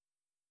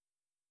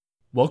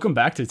Welcome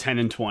back to 10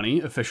 and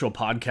 20, official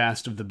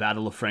podcast of the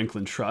Battle of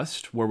Franklin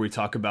Trust, where we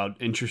talk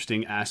about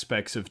interesting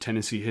aspects of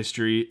Tennessee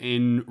history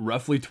in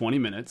roughly 20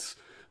 minutes.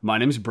 My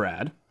name's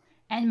Brad.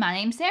 And my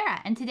name's Sarah,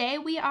 and today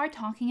we are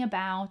talking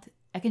about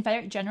a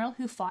Confederate general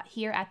who fought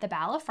here at the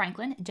Battle of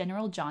Franklin,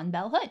 General John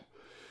Bell Hood.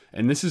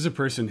 And this is a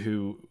person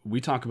who we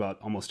talk about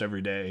almost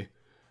every day.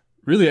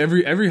 Really,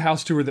 every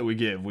house tour that we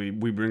give, we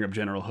bring up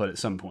General Hood at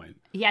some point.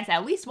 Yes,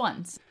 at least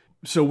once.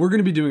 So we're going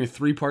to be doing a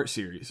 3-part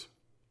series.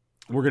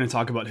 We're going to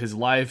talk about his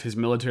life, his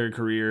military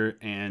career,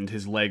 and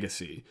his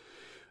legacy.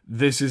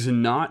 This is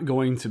not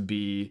going to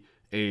be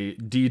a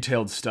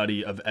detailed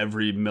study of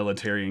every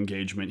military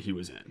engagement he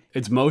was in.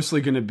 It's mostly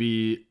going to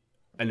be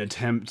an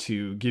attempt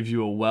to give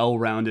you a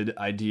well-rounded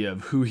idea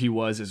of who he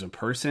was as a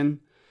person,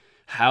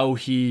 how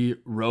he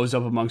rose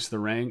up amongst the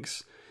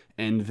ranks,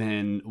 and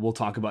then we'll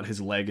talk about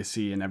his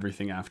legacy and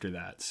everything after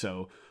that.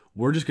 So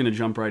we're just going to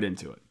jump right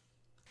into it.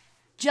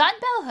 John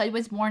Bell Hood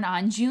was born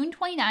on June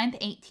 29th,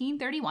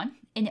 1831,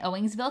 in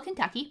Owensville,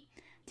 Kentucky,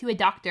 to a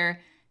Dr.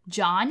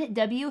 John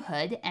W.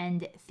 Hood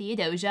and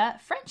Theodosia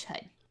French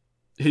Hood.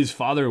 His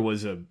father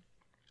was a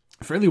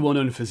fairly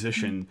well-known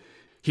physician.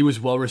 He was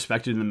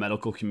well-respected in the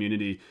medical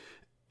community,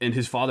 and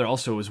his father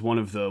also was one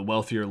of the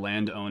wealthier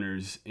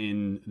landowners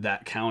in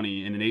that county,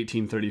 and in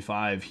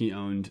 1835, he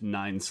owned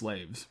 9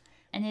 slaves.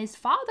 And his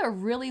father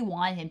really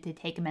wanted him to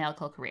take a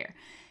medical career.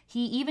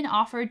 He even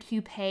offered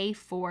to pay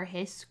for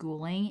his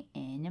schooling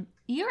in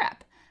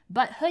Europe,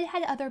 but Hood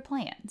had other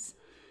plans.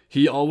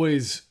 He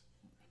always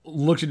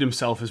looked at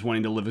himself as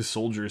wanting to live a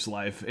soldier's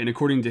life, and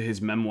according to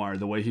his memoir,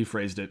 the way he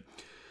phrased it,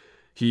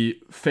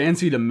 he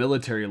fancied a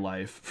military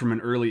life from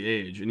an early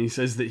age, and he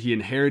says that he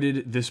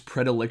inherited this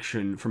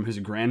predilection from his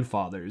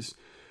grandfathers,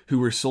 who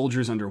were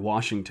soldiers under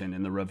Washington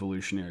in the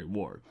Revolutionary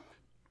War.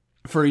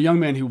 For a young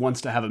man who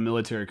wants to have a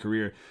military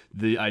career,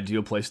 the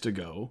ideal place to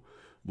go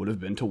would have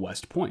been to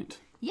West Point.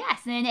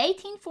 Yes, and in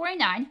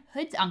 1849,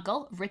 Hood's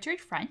uncle,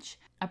 Richard French,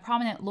 a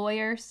prominent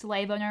lawyer,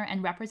 slave owner,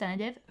 and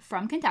representative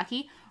from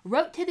Kentucky,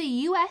 wrote to the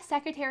U.S.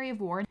 Secretary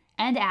of War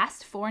and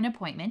asked for an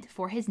appointment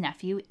for his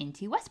nephew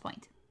into West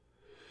Point.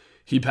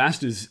 He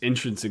passed his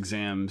entrance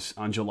exams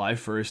on July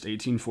 1st,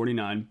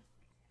 1849.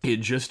 He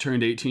had just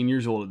turned 18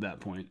 years old at that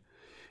point,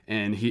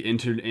 and he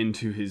entered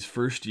into his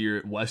first year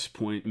at West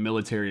Point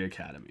Military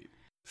Academy.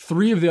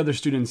 3 of the other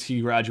students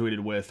he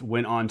graduated with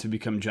went on to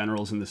become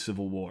generals in the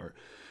Civil War.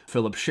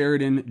 Philip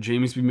Sheridan,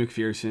 James B.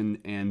 McPherson,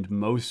 and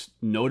most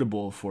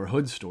notable for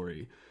Hood's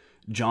story,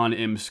 John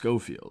M.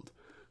 Schofield,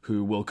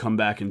 who will come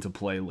back into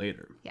play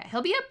later. Yeah,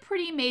 he'll be a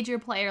pretty major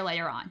player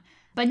later on.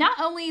 But not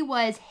only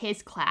was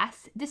his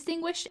class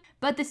distinguished,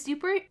 but the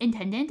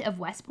superintendent of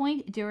West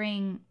Point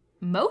during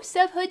most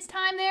of Hood's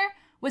time there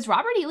was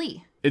Robert E.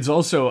 Lee. It's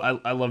also,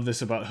 I love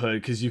this about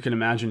Hood, because you can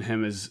imagine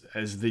him as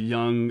the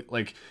young,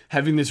 like,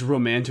 having this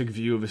romantic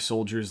view of a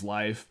soldier's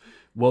life.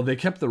 Well, they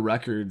kept the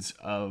records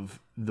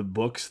of the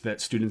books that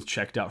students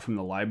checked out from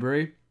the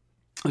library.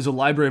 There's a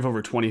library of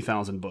over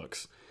 20,000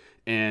 books.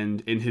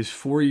 And in his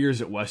 4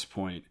 years at West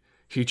Point,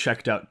 he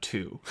checked out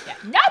 2. Yeah,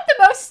 not the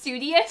most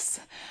studious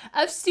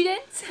of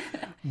students.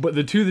 But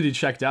the 2 that he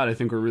checked out, I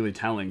think, were really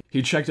telling.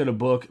 He checked out a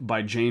book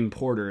by Jane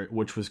Porter,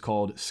 which was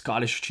called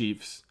Scottish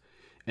Chiefs,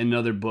 and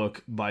another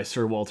book by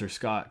Sir Walter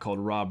Scott called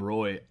Rob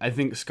Roy. I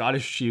think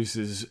Scottish Chiefs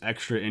is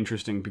extra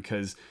interesting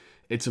because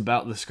it's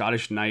about the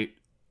Scottish knight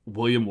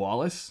William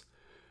Wallace,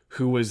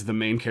 who was the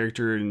main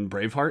character in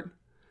Braveheart.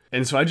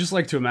 And so I just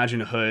like to imagine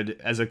Hood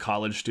as a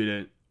college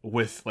student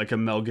with like a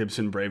Mel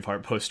Gibson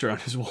Braveheart poster on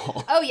his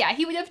wall. Oh yeah,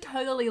 he would have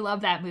totally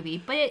loved that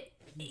movie. But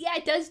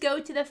it does go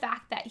to the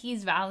fact that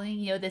he's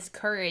valuing, this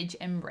courage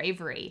and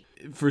bravery.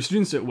 For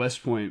students at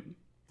West Point,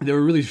 there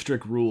were really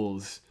strict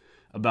rules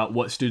about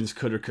what students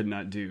could or could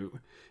not do.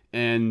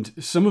 And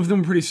some of them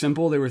were pretty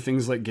simple. They were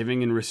things like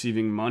giving and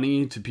receiving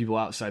money to people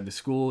outside the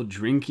school,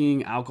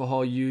 drinking,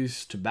 alcohol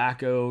use,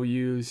 tobacco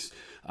use,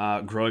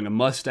 growing a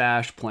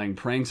mustache, playing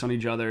pranks on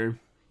each other.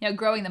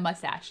 Growing the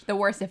mustache, the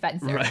worst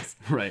offense there is.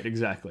 Right,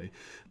 exactly.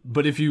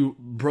 But if you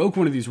broke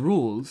one of these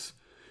rules,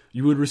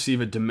 you would receive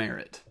a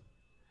demerit.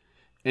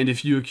 And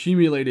if you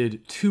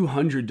accumulated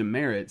 200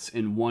 demerits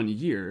in 1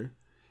 year,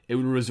 it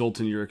would result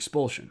in your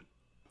expulsion.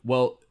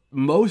 Well,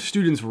 most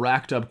students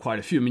racked up quite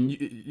a few. I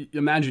mean,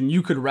 imagine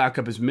you could rack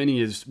up as many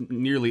as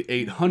nearly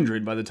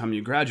 800 by the time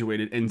you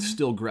graduated and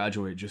still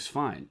graduate just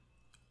fine.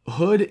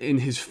 Hood, in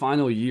his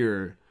final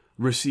year,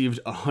 received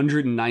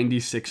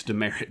 196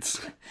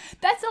 demerits.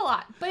 That's a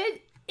lot. But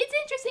it's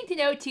interesting to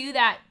note, too,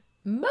 that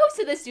most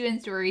of the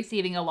students were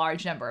receiving a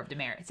large number of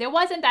demerits. It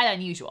wasn't that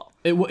unusual.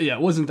 It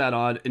wasn't that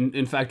odd.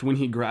 In fact, when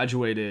he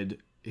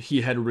graduated,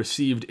 he had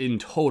received in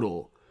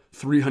total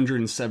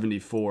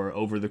 374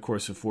 over the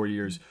course of 4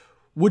 years,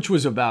 which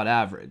was about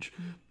average.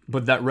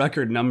 But that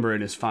record number in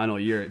his final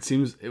year, it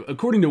seems,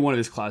 according to one of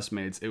his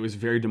classmates, it was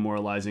very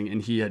demoralizing,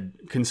 and he had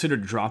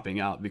considered dropping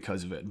out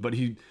because of it. But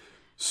he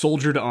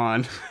soldiered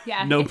on,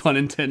 no pun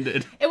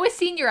intended. It was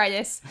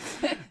senioritis.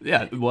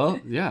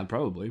 Yeah,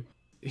 probably.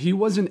 He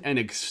wasn't an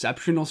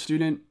exceptional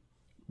student,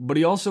 but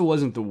he also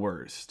wasn't the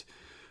worst.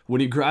 When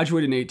he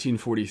graduated in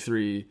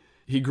 1843,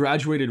 He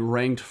graduated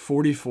ranked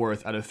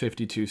 44th out of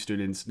 52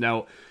 students.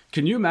 Now,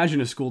 can you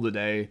imagine a school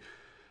today,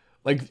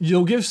 like,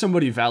 you'll give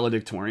somebody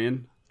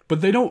valedictorian,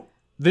 but they don't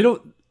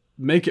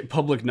make it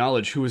public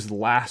knowledge who was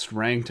last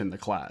ranked in the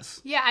class.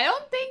 Yeah, I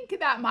don't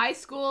think that my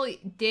school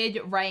did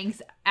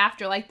ranks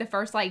after like the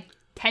first like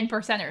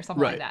 10% or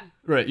something like that.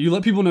 Right. You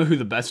let people know who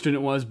the best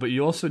student was, but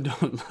you also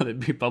don't let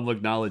it be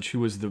public knowledge who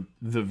was the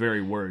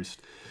very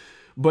worst.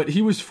 But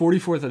he was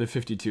 44th out of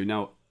 52.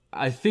 Now,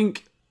 I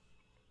think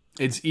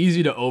it's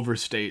easy to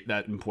overstate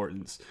that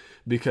importance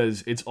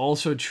because it's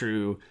also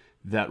true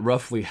that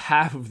roughly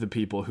half of the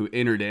people who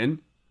entered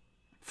in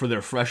for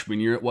their freshman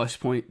year at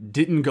West Point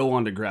didn't go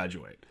on to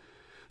graduate.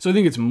 So I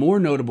think it's more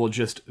notable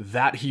just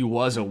that he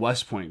was a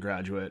West Point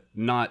graduate,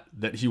 not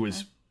that he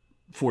was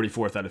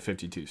 44th out of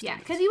 52 students. Yeah,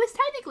 because he was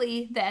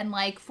technically then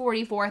like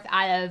 44th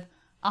out of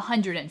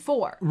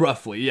 104.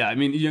 Roughly, yeah. I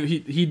mean, you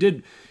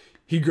know,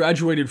 he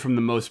graduated from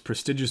the most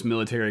prestigious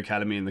military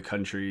academy in the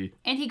country.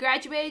 And he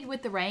graduated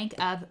with the rank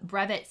of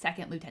Brevet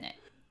Second Lieutenant.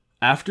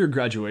 After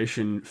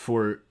graduation,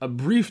 for a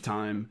brief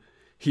time,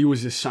 he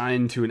was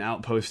assigned to an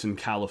outpost in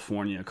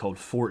California called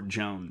Fort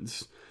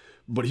Jones.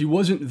 But he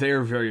wasn't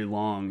there very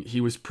long.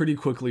 He was pretty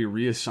quickly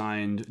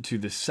reassigned to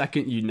the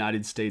 2nd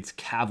United States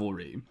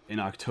Cavalry in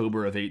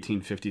October of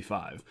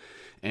 1855,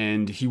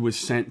 and he was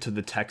sent to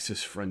the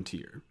Texas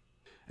frontier.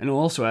 And I'll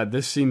also add,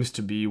 this seems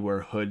to be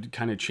where Hood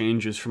kind of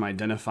changes from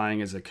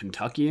identifying as a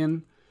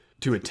Kentuckian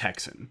to a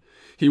Texan.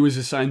 He was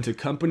assigned to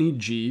Company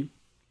G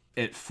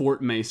at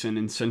Fort Mason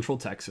in Central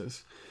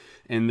Texas,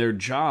 and their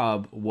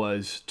job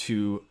was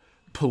to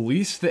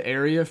police the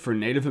area for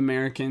Native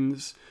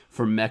Americans,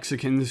 for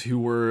Mexicans who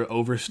were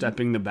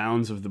overstepping the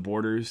bounds of the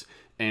borders,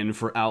 and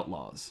for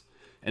outlaws.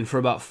 And for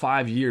about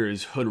 5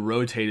 years, Hood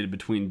rotated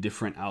between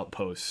different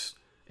outposts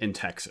in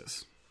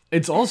Texas.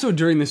 It's also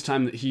during this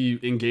time that he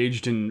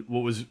engaged in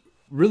what was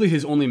really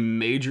his only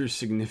major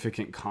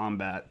significant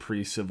combat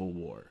pre-Civil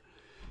War.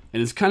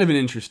 And it's kind of an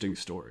interesting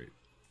story.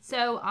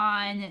 So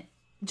on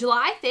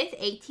July 5th,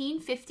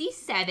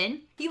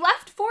 1857, he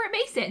left Fort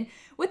Mason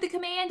with the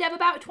command of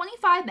about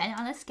 25 men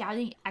on a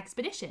scouting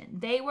expedition.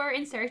 They were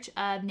in search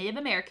of Native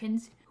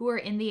Americans who were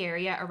in the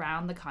area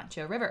around the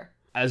Concho River.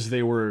 As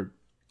they were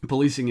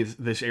policing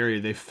this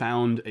area, they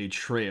found a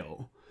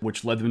trail,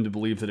 which led them to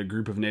believe that a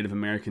group of Native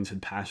Americans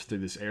had passed through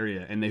this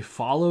area. And they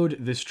followed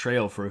this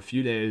trail for a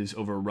few days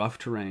over rough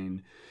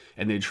terrain,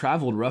 and they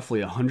traveled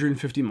roughly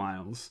 150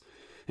 miles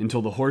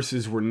until the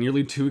horses were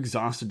nearly too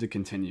exhausted to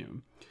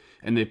continue.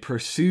 And they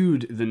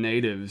pursued the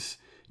natives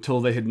till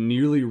they had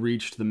nearly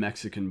reached the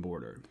Mexican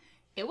border.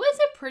 It was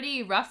a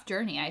pretty rough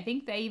journey. I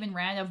think they even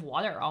ran out of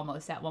water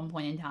almost at one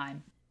point in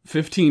time.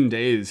 15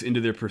 days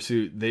into their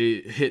pursuit,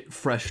 they hit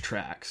fresh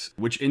tracks,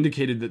 which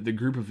indicated that the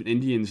group of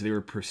Indians they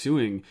were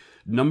pursuing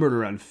numbered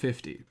around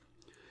 50.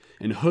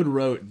 And Hood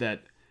wrote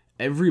that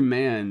every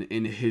man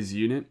in his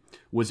unit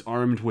was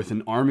armed with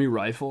an army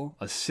rifle,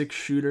 a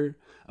 6-shooter,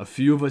 a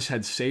few of us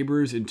had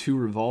sabers and 2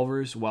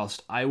 revolvers,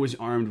 whilst I was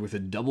armed with a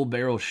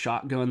double-barrel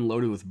shotgun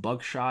loaded with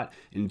buckshot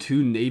and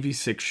 2 Navy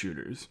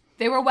 6-shooters.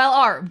 They were well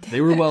armed.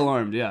 They were well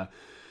armed, yeah.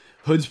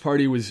 Hood's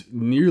party was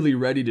nearly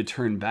ready to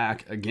turn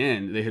back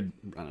again. They had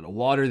run out of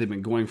water. They'd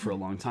been going for a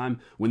long time.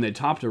 When they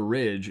topped a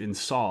ridge and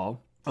saw,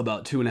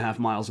 about 2.5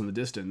 miles in the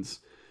distance,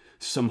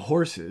 some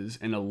horses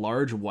and a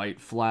large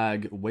white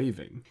flag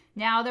waving.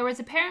 Now, there was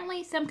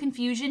apparently some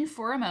confusion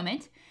for a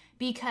moment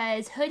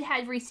because Hood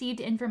had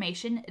received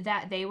information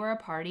that they were a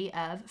party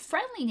of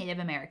friendly Native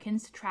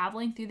Americans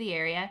traveling through the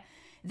area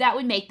that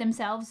would make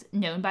themselves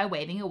known by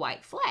waving a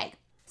white flag.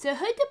 So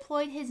Hood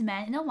deployed his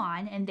men in a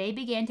line, and they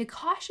began to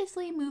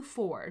cautiously move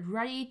forward,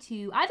 ready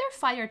to either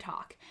fight or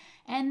talk.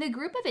 And the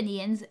group of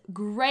Indians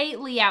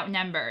greatly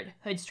outnumbered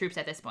Hood's troops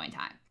at this point in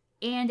time.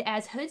 And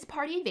as Hood's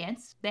party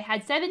advanced, they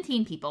had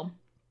 17 people.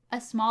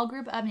 A small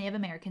group of Native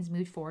Americans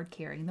moved forward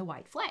carrying the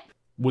white flag.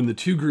 When the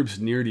two groups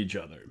neared each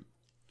other,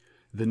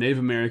 the Native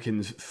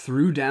Americans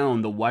threw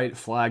down the white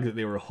flag that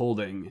they were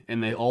holding,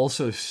 and they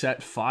also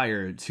set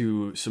fire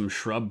to some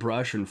shrub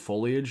brush and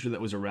foliage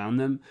that was around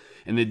them,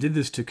 and they did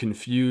this to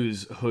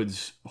confuse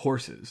Hood's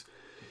horses.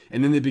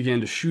 And then they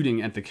began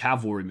shooting at the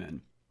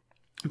cavalrymen.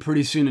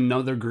 Pretty soon,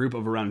 another group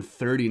of around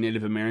 30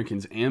 Native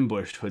Americans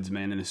ambushed Hood's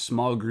men, and a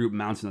small group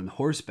mounted on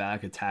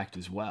horseback attacked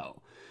as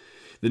well.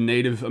 The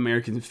Native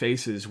American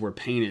faces were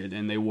painted,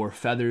 and they wore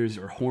feathers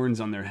or horns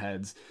on their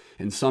heads,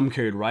 and some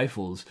carried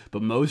rifles,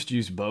 but most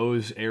used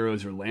bows,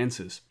 arrows, or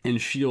lances,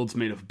 and shields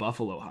made of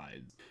buffalo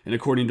hide. And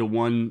according to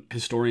one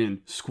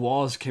historian,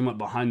 squaws came up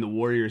behind the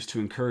warriors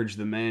to encourage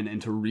the men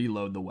and to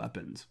reload the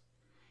weapons.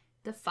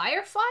 The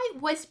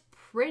firefight was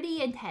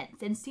pretty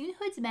intense, and soon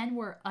Hood's men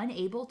were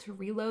unable to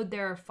reload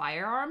their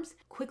firearms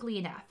quickly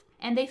enough,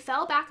 and they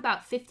fell back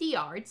about 50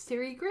 yards to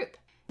regroup.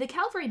 The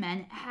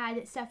cavalrymen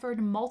had suffered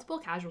multiple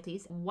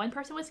casualties. One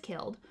person was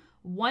killed,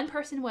 one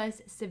person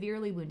was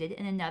severely wounded,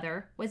 and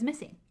another was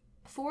missing.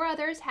 4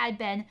 others had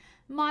been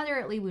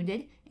moderately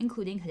wounded,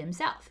 including Hood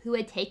himself, who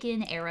had taken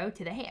an arrow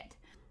to the hand.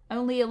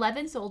 Only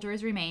 11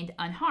 soldiers remained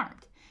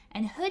unharmed,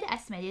 and Hood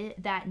estimated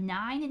that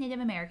 9 Native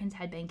Americans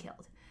had been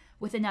killed.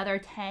 with another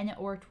 10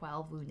 or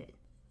 12 wounded.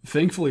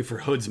 Thankfully for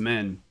Hood's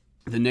men,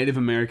 the Native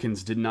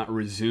Americans did not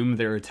resume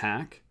their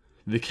attack.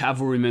 The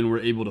cavalrymen were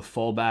able to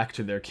fall back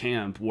to their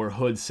camp, where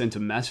Hood sent a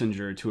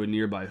messenger to a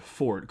nearby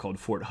fort called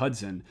Fort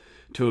Hudson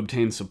to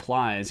obtain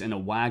supplies and a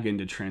wagon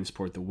to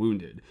transport the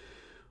wounded.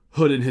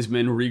 Hood and his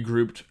men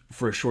regrouped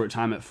for a short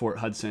time at Fort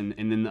Hudson,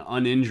 and then the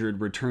uninjured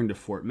returned to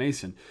Fort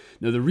Mason.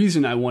 Now, the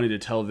reason I wanted to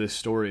tell this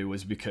story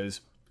was because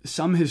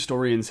some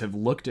historians have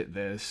looked at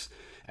this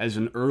as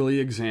an early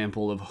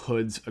example of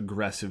Hood's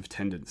aggressive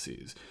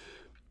tendencies,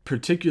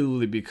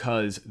 particularly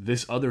because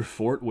this other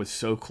fort was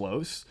so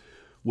close.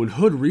 When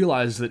Hood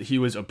realized that he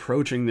was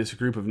approaching this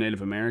group of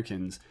Native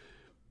Americans,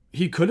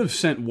 he could have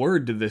sent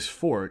word to this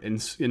fort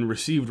and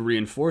received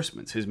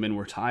reinforcements. His men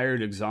were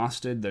tired,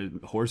 exhausted, the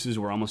horses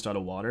were almost out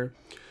of water.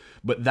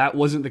 But that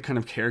wasn't the kind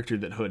of character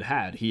that Hood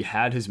had. He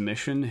had his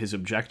mission, his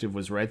objective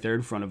was right there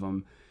in front of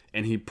him,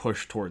 and he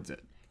pushed towards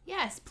it.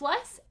 Yes,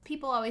 plus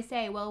people always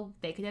say, well,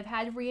 they could have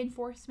had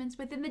reinforcements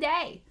within the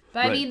day. But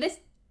Right. I mean, this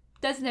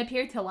doesn't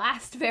appear to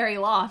last very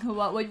long.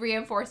 What would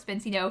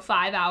reinforcements,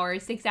 5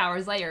 hours, 6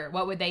 hours later,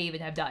 what would they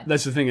even have done?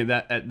 That's the thing,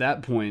 at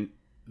that point,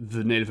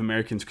 the Native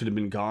Americans could have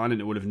been gone,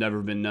 and it would have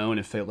never been known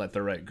if they let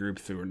the right group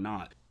through or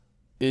not.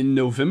 In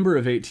November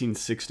of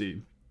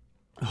 1860,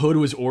 Hood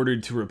was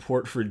ordered to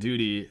report for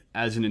duty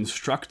as an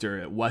instructor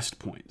at West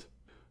Point.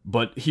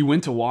 But he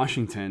went to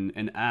Washington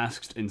and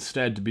asked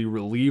instead to be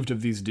relieved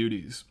of these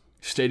duties,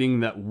 stating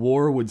that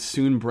war would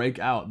soon break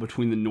out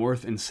between the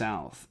North and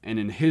South, and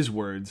in his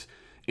words,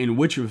 in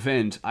which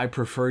event I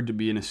preferred to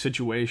be in a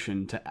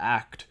situation to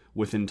act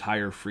with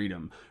entire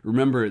freedom.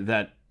 Remember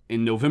that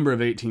in November of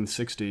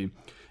 1860,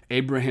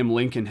 Abraham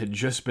Lincoln had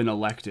just been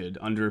elected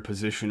under a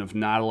position of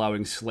not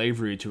allowing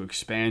slavery to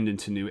expand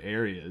into new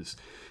areas.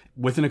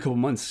 Within a couple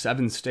months,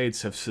 7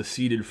 states have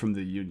seceded from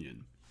the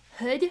Union.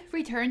 Hood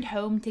returned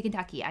home to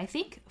Kentucky, I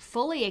think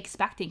fully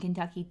expecting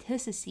Kentucky to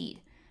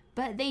secede.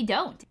 But they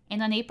don't.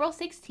 And on April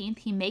 16th,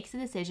 he makes the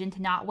decision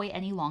to not wait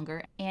any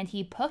longer, and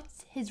he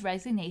puts his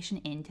resignation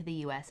into the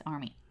U.S.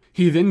 Army.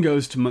 He then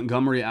goes to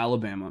Montgomery,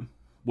 Alabama,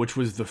 which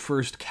was the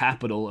first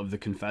capital of the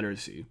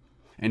Confederacy,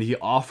 and he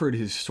offered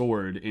his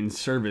sword in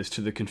service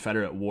to the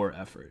Confederate war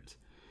effort.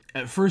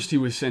 At first, he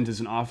was sent as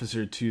an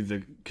officer to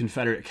the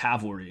Confederate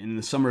cavalry, and in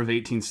the summer of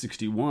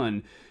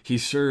 1861, he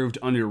served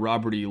under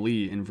Robert E.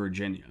 Lee in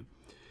Virginia.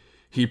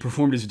 He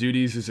performed his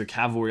duties as a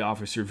cavalry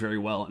officer very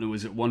well, and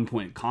was at one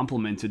point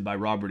complimented by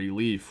Robert E.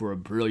 Lee for a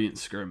brilliant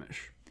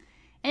skirmish.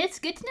 And it's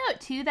good to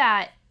note, too,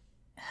 that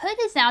Hood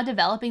is now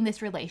developing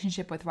this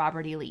relationship with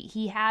Robert E. Lee.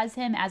 He has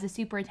him as a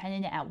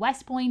superintendent at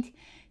West Point.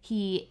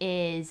 He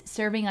is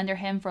serving under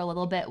him for a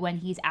little bit when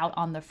he's out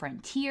on the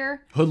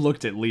frontier. Hood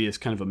looked at Lee as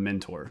kind of a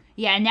mentor.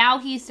 Yeah, and now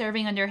he's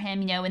serving under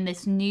him, in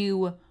this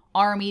new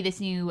army, this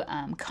new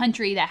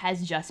country that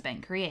has just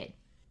been created.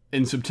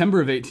 In September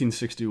of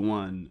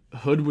 1861,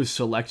 Hood was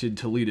selected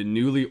to lead a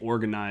newly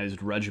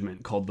organized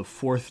regiment called the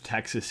 4th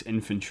Texas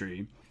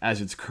Infantry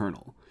as its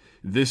colonel.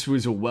 This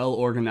was a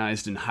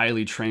well-organized and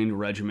highly trained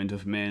regiment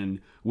of men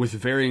with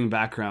varying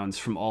backgrounds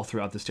from all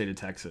throughout the state of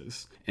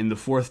Texas. And the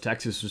 4th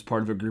Texas was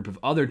part of a group of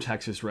other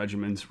Texas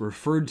regiments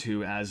referred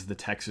to as the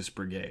Texas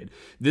Brigade.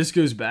 This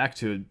goes back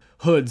to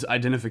Hood's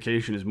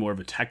identification as more of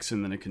a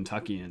Texan than a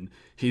Kentuckian.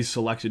 He's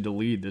selected to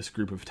lead this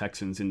group of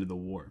Texans into the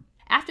war.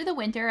 After the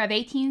winter of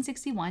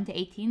 1861 to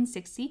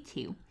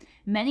 1862,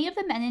 many of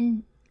the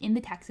men in the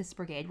Texas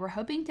Brigade were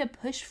hoping to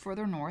push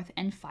further north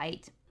and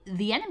fight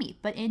the enemy,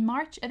 but in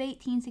March of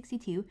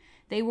 1862,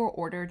 they were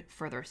ordered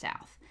further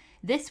south.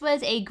 This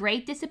was a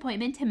great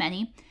disappointment to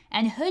many,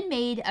 and Hood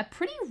made a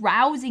pretty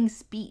rousing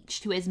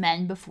speech to his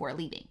men before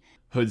leaving.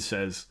 Hood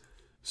says,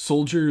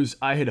 "Soldiers,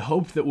 I had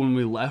hoped that when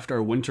we left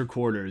our winter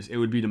quarters, it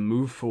would be to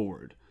move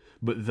forward.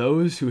 But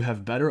those who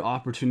have better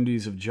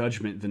opportunities of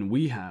judgment than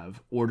we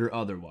have order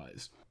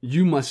otherwise.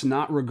 You must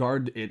not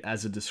regard it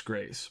as a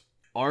disgrace.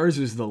 Ours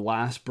is the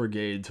last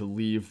brigade to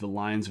leave the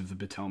lines of the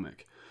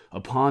Potomac.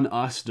 Upon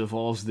us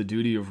devolves the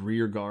duty of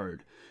rear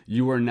guard.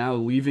 You are now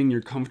leaving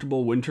your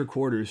comfortable winter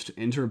quarters to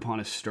enter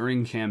upon a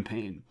stirring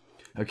campaign,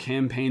 a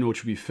campaign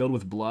which will be filled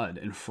with blood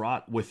and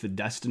fraught with the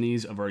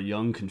destinies of our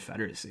young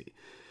Confederacy.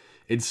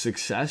 Its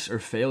success or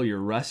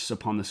failure rests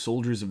upon the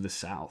soldiers of the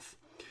South.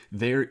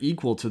 They are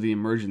equal to the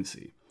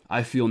emergency.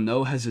 I feel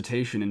no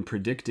hesitation in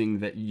predicting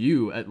that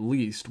you, at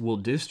least, will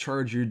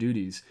discharge your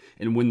duties,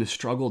 and when the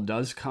struggle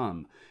does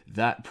come,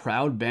 that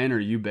proud banner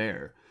you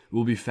bear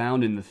will be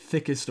found in the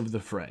thickest of the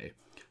fray.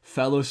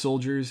 Fellow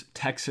soldiers,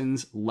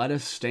 Texans, let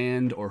us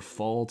stand or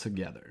fall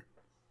together."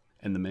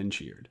 And the men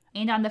cheered.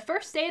 And on the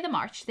first day of the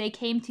march, they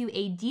came to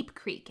a deep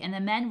creek, and the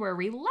men were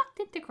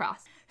reluctant to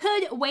cross.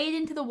 Hood waded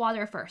into the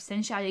water first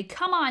and shouted,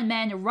 "Come on,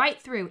 men,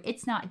 right through.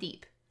 It's not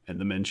deep." And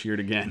the men cheered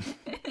again.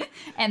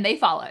 And they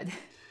followed.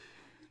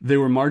 They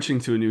were marching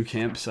to a new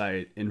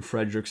campsite in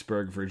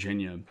Fredericksburg,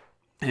 Virginia.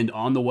 And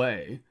on the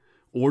way,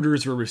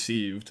 orders were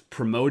received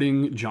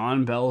promoting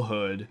John Bell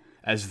Hood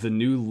as the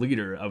new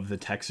leader of the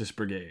Texas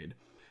Brigade.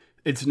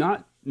 It's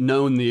not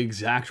known the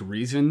exact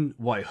reason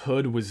why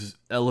Hood was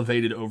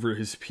elevated over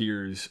his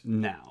peers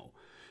now.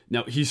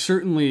 Now, he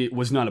certainly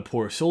was not a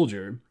poor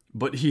soldier,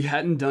 but he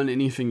hadn't done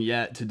anything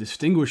yet to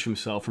distinguish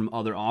himself from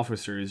other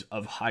officers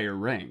of higher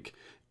rank.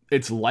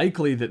 It's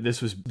likely that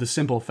this was the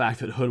simple fact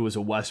that Hood was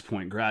a West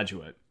Point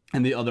graduate,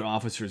 and the other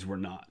officers were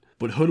not.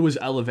 But Hood was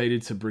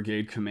elevated to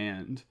brigade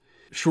command.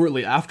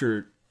 Shortly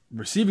after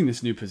receiving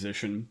this new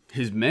position,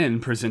 his men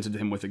presented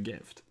him with a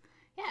gift.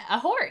 Yeah, a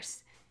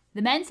horse.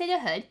 The men say to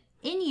Hood,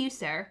 "In you,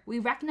 sir, we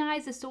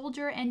recognize a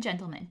soldier and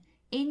gentleman.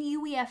 In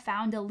you we have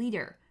found a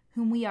leader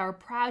whom we are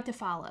proud to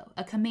follow,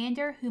 a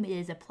commander whom it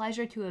is a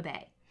pleasure to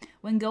obey.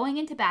 When going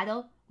into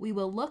battle, we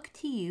will look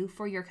to you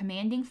for your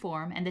commanding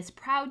form and this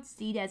proud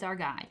steed as our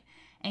guide,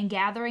 and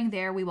gathering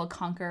there we will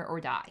conquer or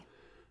die."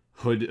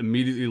 Hood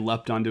immediately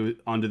leapt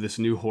onto this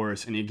new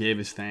horse, and he gave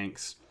his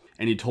thanks.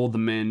 And he told the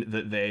men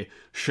that they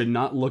should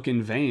not look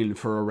in vain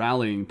for a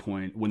rallying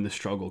point when the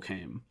struggle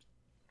came.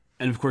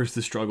 And of course,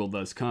 the struggle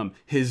does come.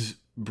 His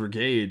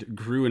brigade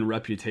grew in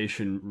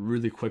reputation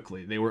really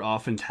quickly. They were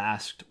often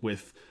tasked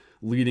with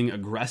leading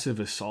aggressive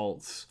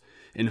assaults,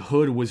 and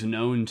Hood was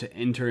known to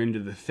enter into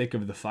the thick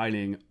of the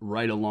fighting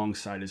right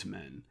alongside his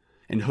men.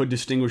 And Hood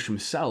distinguished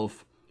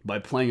himself by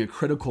playing a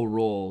critical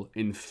role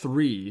in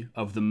 3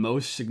 of the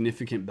most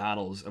significant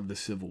battles of the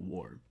Civil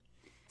War.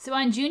 So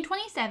on June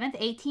 27th,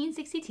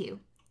 1862,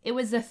 it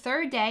was the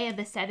third day of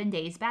the 7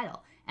 Days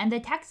Battle, and the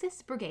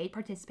Texas Brigade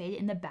participated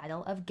in the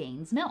Battle of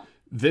Gaines' Mill.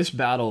 This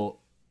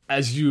battle,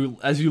 as you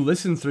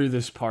listen through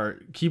this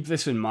part, keep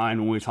this in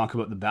mind when we talk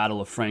about the Battle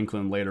of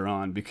Franklin later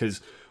on,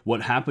 because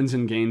what happens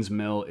in Gaines'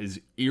 Mill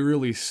is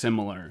eerily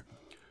similar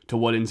to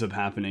what ends up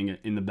happening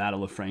in the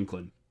Battle of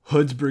Franklin.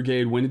 Hood's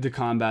brigade went into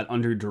combat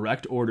under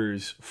direct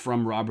orders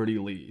from Robert E.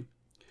 Lee,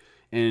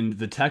 and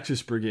the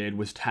Texas Brigade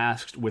was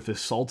tasked with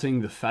assaulting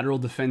the federal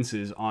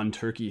defenses on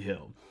Turkey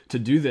Hill. To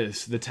do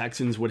this, the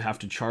Texans would have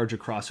to charge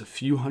across a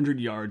few hundred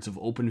yards of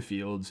open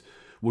fields,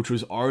 which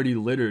was already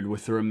littered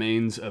with the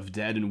remains of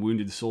dead and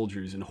wounded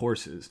soldiers and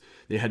horses.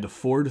 They had to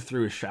ford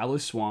through a shallow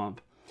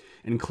swamp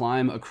and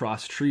climb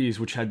across trees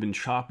which had been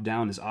chopped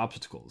down as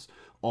obstacles,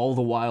 all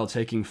the while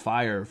taking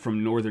fire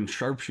from Northern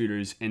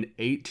sharpshooters and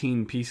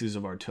 18 pieces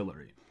of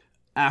artillery.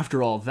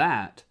 After all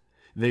that,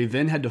 they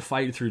then had to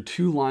fight through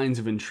 2 lines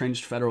of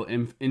entrenched federal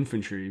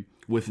infantry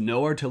with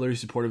no artillery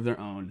support of their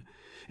own.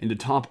 And to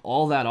top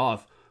all that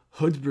off,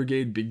 Hood's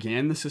brigade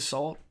began this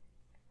assault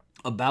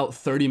about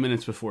 30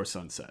 minutes before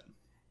sunset.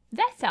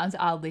 That sounds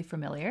oddly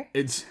familiar.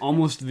 It's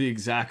almost the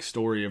exact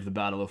story of the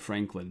Battle of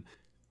Franklin.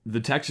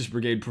 The Texas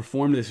Brigade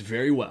performed this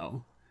very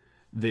well.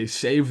 They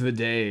saved the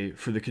day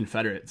for the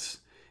Confederates.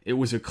 It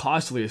was a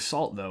costly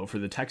assault, though, for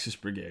the Texas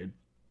Brigade.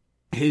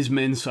 His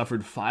men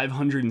suffered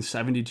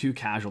 572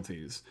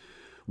 casualties,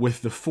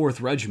 with the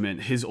 4th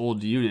Regiment, his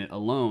old unit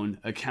alone,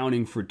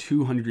 accounting for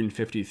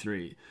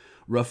 253.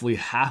 Roughly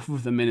half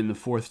of the men in the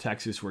 4th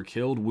Texas were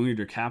killed, wounded,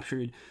 or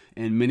captured,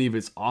 and many of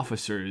its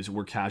officers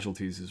were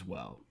casualties as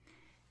well.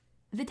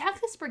 The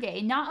Texas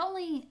Brigade, not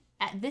only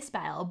at this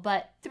battle,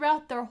 but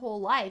throughout their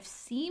whole life,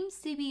 seems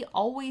to be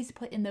always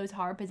put in those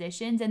hard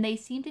positions, and they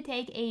seem to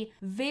take a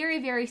very,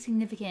 very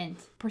significant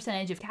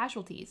percentage of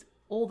casualties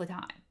all the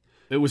time.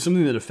 It was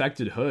something that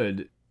affected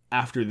Hood.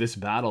 After this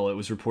battle, it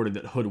was reported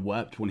that Hood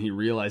wept when he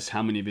realized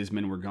how many of his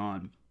men were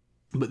gone.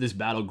 But this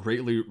battle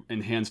greatly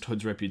enhanced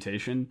Hood's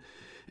reputation,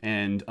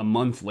 and a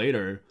month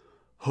later,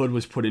 Hood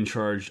was put in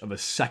charge of a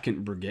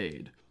 2nd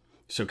Brigade,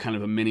 so kind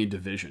of a mini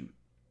division.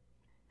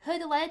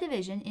 Hood led a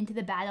division into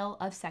the Battle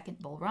of Second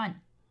Bull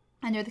Run,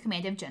 under the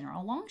command of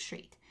General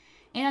Longstreet.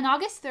 And on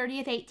August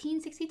 30th,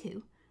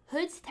 1862,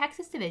 Hood's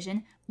Texas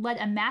Division led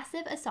a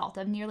massive assault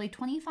of nearly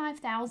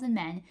 25,000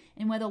 men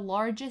in one of the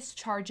largest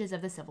charges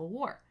of the Civil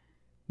War,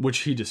 which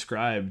he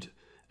described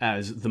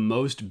as the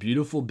most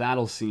beautiful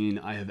battle scene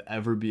I have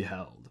ever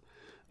beheld.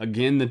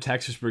 Again, the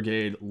Texas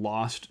Brigade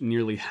lost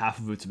nearly half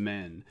of its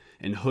men,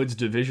 and Hood's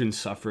division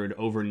suffered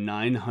over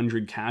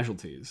 900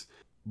 casualties.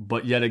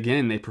 But yet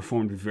again, they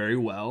performed very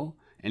well,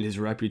 and his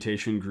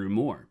reputation grew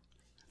more.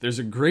 There's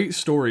a great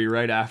story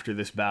right after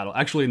this battle,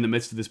 actually in the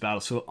midst of this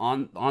battle. So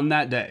on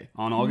that day,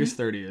 on August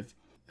 30th,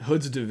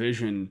 Hood's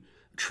division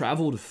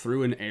traveled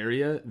through an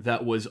area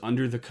that was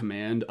under the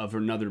command of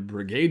another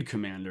brigade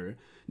commander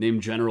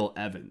named General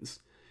Evans.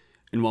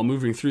 And while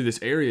moving through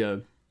this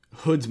area,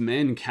 Hood's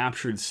men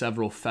captured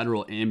several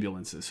federal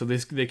ambulances. So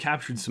they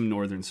captured some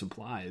Northern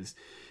supplies.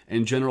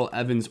 And General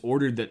Evans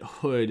ordered that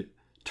Hood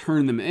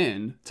turn them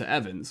in to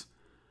Evans,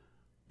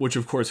 which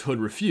of course Hood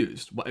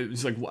refused. It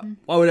was like,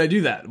 why would I do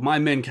that? My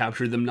men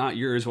captured them, not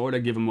yours. Why would I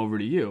give them over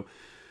to you?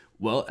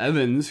 Well,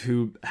 Evans,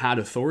 who had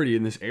authority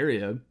in this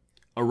area,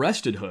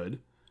 arrested Hood,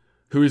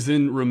 who was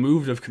then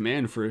removed of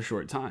command for a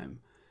short time.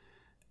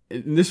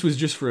 And this was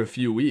just for a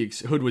few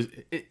weeks.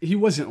 He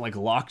wasn't like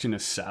locked in a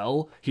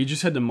cell. He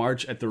just had to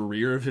march at the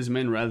rear of his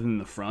men rather than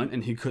the front,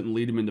 and he couldn't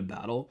lead them into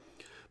battle.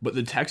 But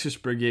the Texas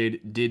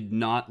Brigade did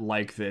not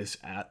like this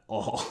at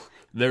all.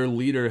 Their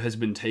leader has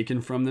been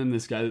taken from them,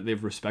 this guy that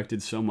they've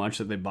respected so much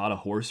that they bought a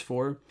horse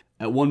for.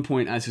 At one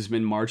point, as his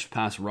men marched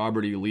past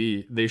Robert E.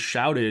 Lee, they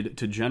shouted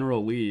to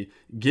General Lee,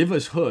 "Give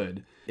us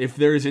Hood. If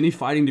there is any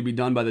fighting to be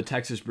done by the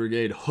Texas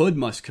Brigade, Hood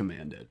must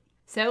command it."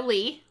 So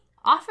Lee,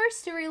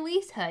 offers to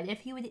release Hood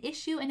if he would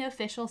issue an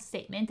official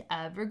statement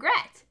of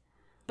regret.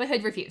 But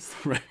Hood refused.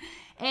 Right.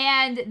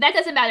 And that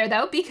doesn't matter,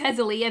 though, because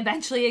Lee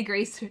eventually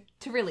agrees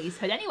to release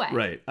Hood anyway.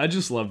 Right. I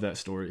just love that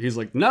story. He's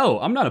like, no,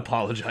 I'm not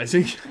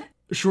apologizing.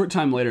 A short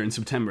time later in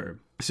September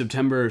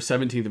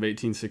 17th of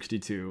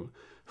 1862,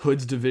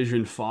 Hood's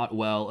division fought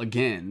well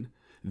again,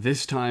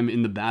 this time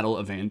in the Battle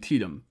of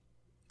Antietam.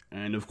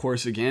 And of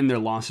course, again, their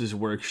losses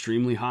were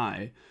extremely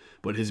high,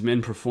 but his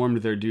men performed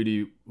their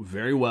duty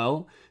very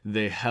well.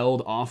 They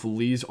held off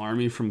Lee's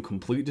army from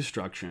complete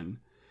destruction.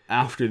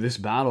 After this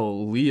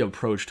battle, Lee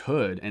approached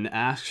Hood and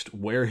asked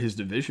where his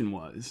division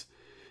was.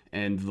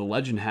 And the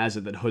legend has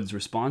it that Hood's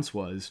response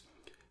was,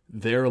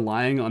 "They're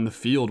lying on the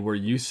field where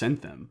you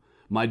sent them.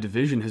 My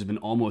division has been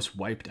almost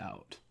wiped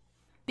out."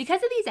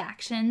 Because of these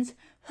actions,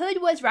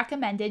 Hood was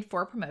recommended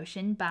for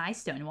promotion by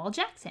Stonewall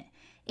Jackson.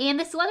 In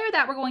this letter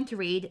that we're going to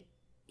read,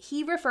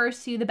 he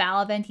refers to the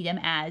Battle of Antietam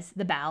as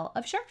the Battle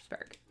of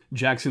Sharpsburg.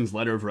 Jackson's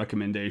letter of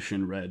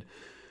recommendation read,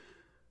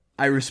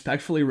 "I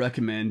respectfully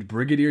recommend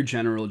Brigadier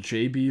General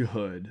J.B.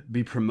 Hood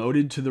be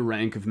promoted to the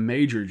rank of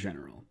Major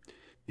General.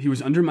 He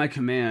was under my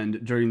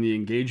command during the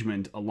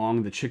engagement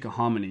along the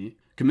Chickahominy,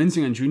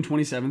 commencing on June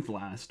 27th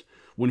last,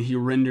 when he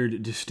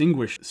rendered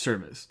distinguished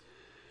service.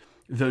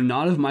 Though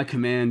not of my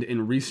command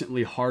in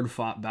recently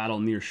hard-fought battle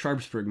near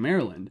Sharpsburg,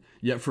 Maryland,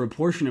 yet for a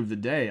portion of the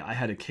day I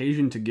had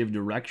occasion to give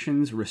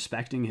directions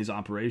respecting his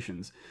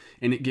operations,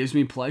 and it gives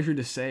me pleasure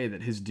to say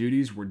that his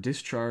duties were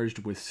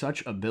discharged with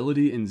such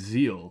ability and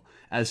zeal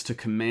as to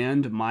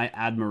command my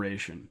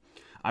admiration.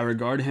 I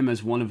regard him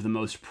as one of the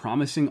most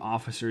promising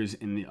officers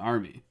in the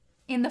army."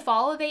 In the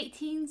fall of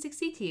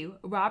 1862,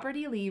 Robert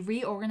E. Lee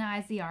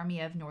reorganized the Army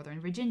of Northern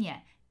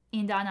Virginia,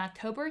 and on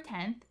October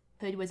 10th,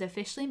 Hood was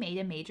officially made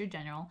a Major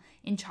General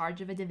in charge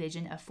of a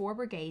division of 4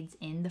 brigades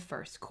in the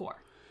 1st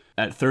Corps.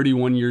 At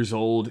 31 years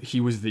old, he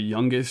was the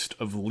youngest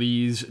of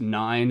Lee's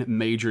 9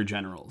 major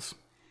generals.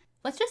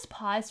 Let's just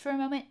pause for a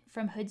moment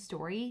from Hood's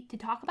story to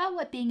talk about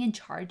what being in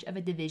charge of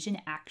a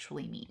division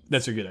actually means.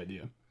 That's a good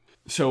idea.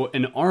 So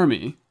an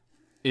army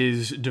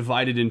is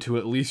divided into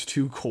at least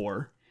 2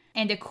 corps.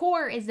 And a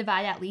corps is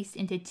divided at least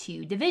into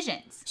 2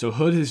 divisions. So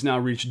Hood has now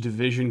reached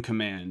division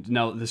command.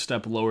 Now, the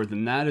step lower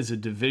than that is a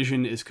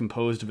division is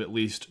composed of at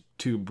least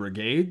 2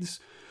 brigades.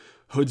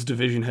 Hood's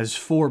division has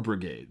 4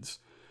 brigades,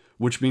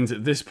 which means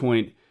at this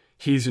point,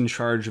 he's in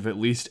charge of at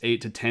least 8,000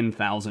 to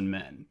 10,000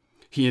 men.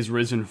 He has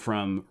risen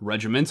from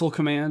regimental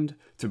command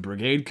to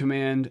brigade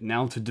command,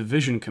 now to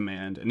division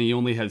command, and he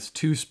only has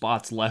 2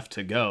 spots left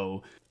to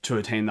go to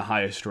attain the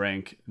highest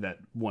rank that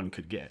one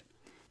could get.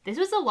 This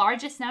was the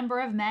largest number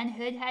of men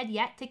Hood had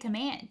yet to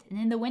command, and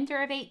in the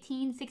winter of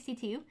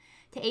 1862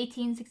 to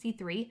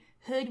 1863,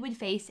 Hood would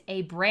face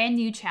a brand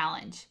new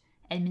challenge: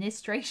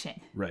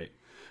 administration. Right.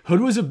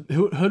 Hood was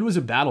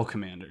a battle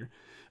commander,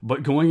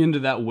 but going into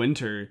that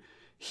winter,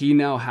 he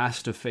now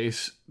has to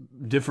face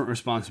different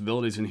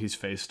responsibilities than he's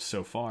faced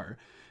so far.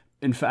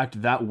 In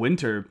fact, that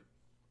winter,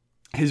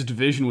 his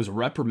division was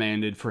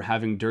reprimanded for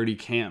having dirty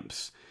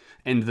camps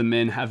and the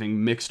men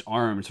having mixed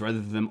arms rather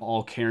than them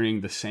all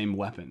carrying the same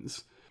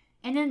weapons.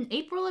 And in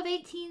April of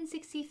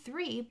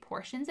 1863,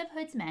 portions of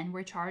Hood's men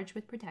were charged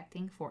with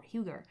protecting Fort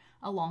Huger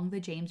along the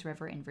James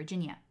River in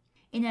Virginia.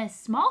 In a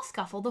small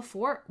scuffle, the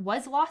fort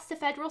was lost to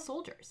Federal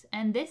soldiers,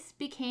 and this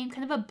became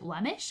kind of a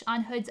blemish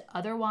on Hood's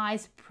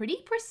otherwise pretty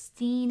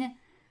pristine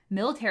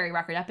military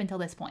record up until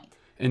this point.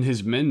 And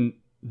his men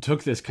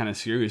took this kind of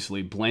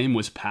seriously. Blame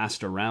was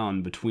passed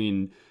around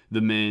between the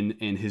men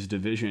and his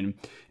division,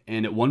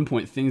 and at one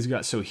point things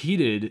got so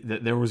heated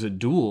that there was a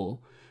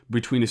duel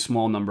between a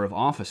small number of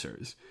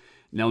officers.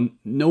 Now,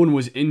 no one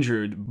was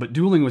injured, but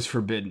dueling was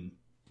forbidden.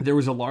 There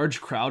was a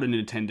large crowd in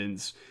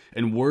attendance,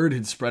 and word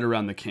had spread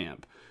around the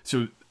camp.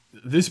 So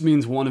this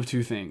means one of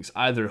 2 things.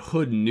 Either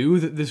Hood knew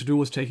that this duel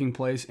was taking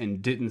place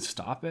and didn't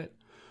stop it,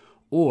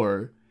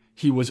 or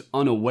he was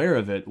unaware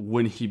of it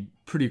when he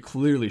pretty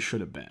clearly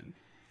should have been.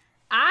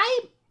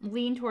 I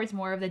lean towards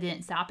more of the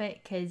didn't stop it,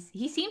 because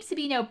he seems to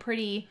be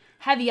pretty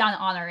heavy on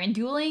honor, and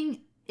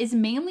dueling is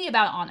mainly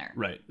about honor.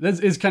 Right.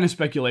 That is kind of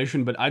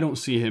speculation, but I don't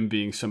see him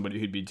being somebody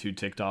who'd be too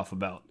ticked off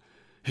about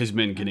his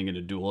men getting in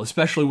a duel,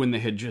 especially when they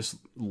had just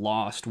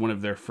lost one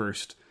of their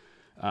first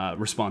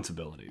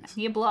responsibilities.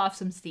 You blow off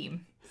some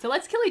steam. So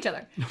let's kill each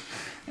other.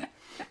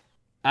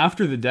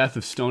 After the death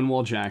of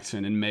Stonewall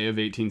Jackson in May of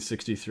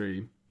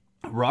 1863,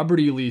 Robert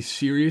E. Lee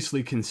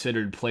seriously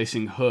considered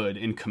placing Hood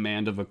in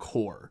command of a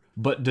corps,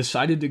 but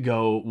decided to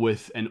go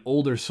with an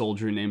older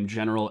soldier named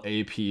General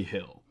A.P.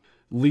 Hill.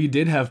 Lee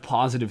did have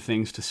positive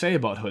things to say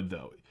about Hood,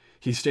 though.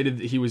 He stated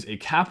that he was a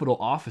capital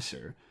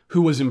officer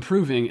who was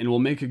improving and will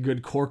make a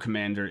good corps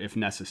commander if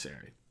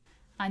necessary.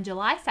 On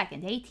July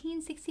 2nd,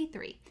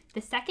 1863,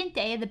 the second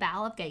day of the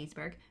Battle of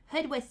Gettysburg,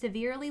 Hood was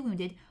severely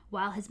wounded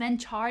while his men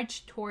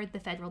charged toward the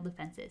Federal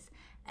defenses.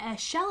 A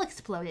shell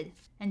exploded,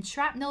 and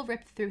shrapnel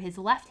ripped through his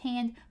left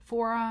hand,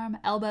 forearm,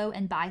 elbow,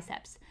 and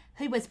biceps.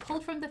 Hood was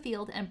pulled from the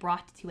field and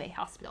brought to a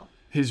hospital.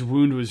 His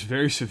wound was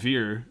very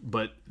severe,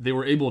 but they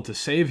were able to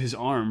save his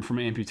arm from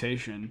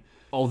amputation,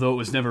 although it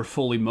was never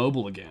fully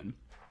mobile again.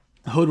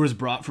 Hood was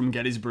brought from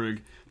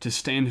Gettysburg to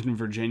Stanton,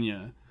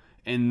 Virginia,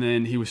 and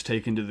then he was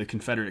taken to the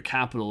Confederate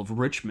capital of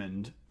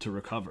Richmond to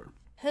recover.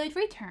 Hood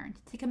returned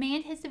to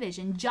command his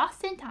division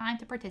just in time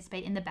to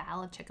participate in the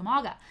Battle of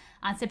Chickamauga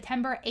on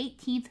September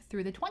 18th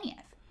through the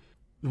 20th.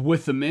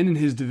 With the men in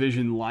his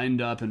division lined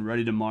up and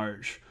ready to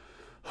march,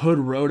 Hood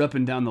rode up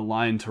and down the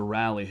line to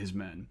rally his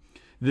men.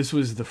 This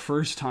was the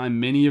first time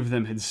many of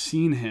them had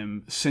seen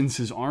him since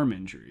his arm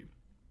injury.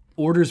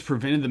 Orders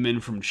prevented the men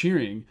from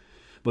cheering,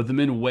 but the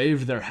men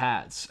waved their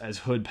hats as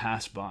Hood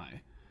passed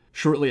by.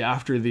 Shortly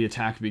after the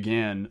attack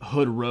began,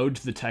 Hood rode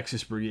to the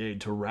Texas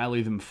Brigade to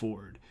rally them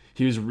forward.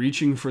 He was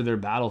reaching for their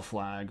battle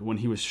flag when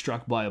he was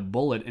struck by a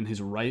bullet in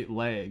his right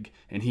leg,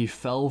 and he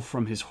fell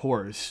from his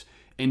horse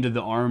into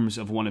the arms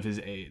of one of his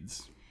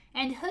aides.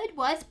 And Hood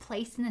was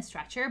placed in a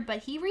stretcher,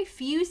 but he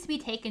refused to be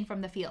taken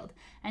from the field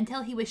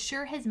until he was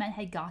sure his men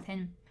had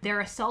gotten their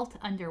assault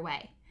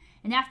underway.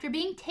 And after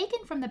being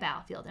taken from the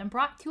battlefield and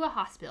brought to a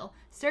hospital,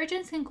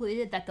 surgeons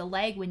concluded that the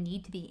leg would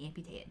need to be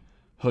amputated.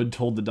 Hood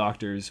told the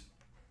doctors,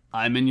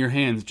 "I'm in your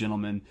hands,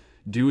 gentlemen.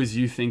 Do as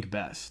you think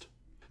best."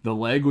 The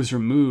leg was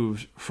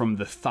removed from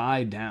the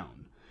thigh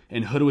down,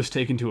 and Hood was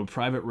taken to a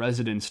private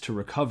residence to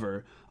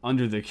recover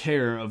under the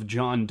care of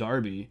John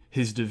Darby,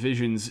 his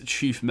division's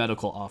chief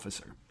medical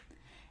officer.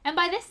 And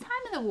by this time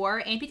of the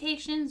war,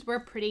 amputations were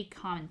pretty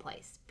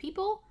commonplace.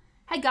 People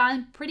had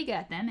gotten pretty good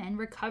at them, and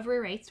recovery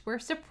rates were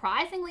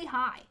surprisingly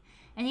high.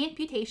 An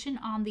amputation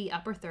on the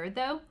upper third,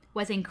 though,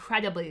 was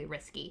incredibly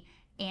risky,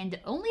 and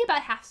only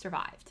about half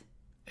survived.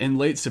 In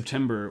late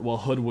September, while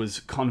Hood was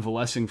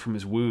convalescing from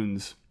his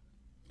wounds,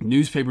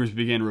 newspapers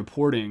began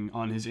reporting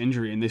on his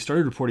injury, and they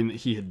started reporting that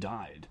he had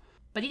died.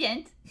 But he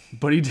didn't.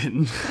 But he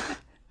didn't.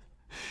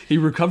 He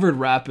recovered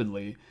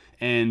rapidly,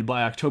 and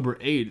by October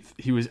 8th,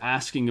 he was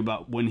asking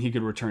about when he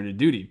could return to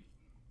duty.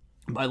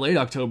 By late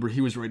October,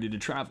 he was ready to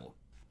travel.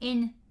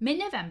 In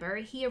mid-November,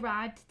 he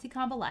arrived to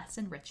convalesce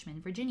in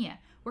Richmond, Virginia,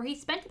 where he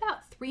spent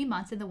about 3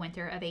 months in the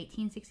winter of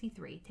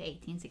 1863 to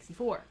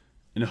 1864.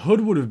 And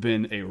Hood would have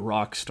been a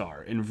rock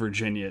star in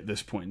Virginia at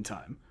this point in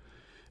time.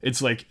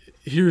 It's like,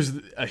 here's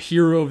a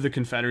hero of the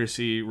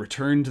Confederacy,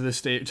 returned to the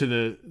state, to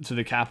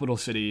the capital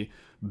city,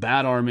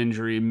 bad arm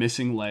injury,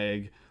 missing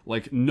leg.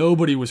 Like,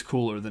 nobody was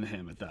cooler than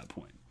him at that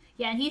point.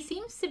 Yeah, and he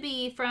seems to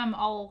be, from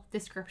all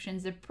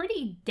descriptions, a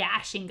pretty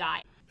dashing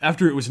guy.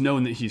 After it was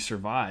known that he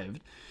survived,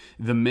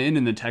 the men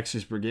in the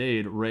Texas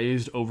Brigade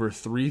raised over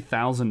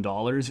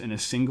 $3,000 in a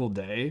single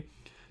day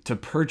to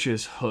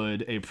purchase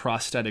Hood a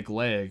prosthetic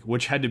leg,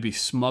 which had to be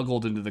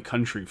smuggled into the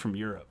country from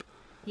Europe.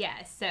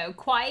 Yeah, so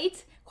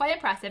quite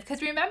impressive.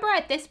 Because remember,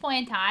 at this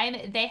point in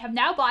time, they have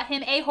now bought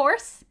him a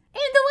horse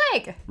and a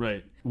leg.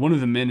 Right. One of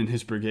the men in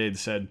his brigade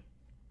said,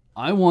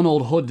 "I want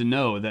old Hood to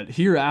know that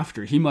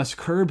hereafter he must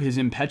curb his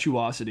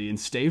impetuosity and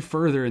stay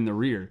further in the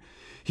rear.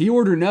 He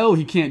orter know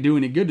he can't do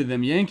any good to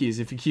them Yankees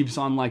if he keeps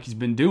on like he's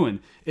been doing.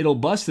 It'll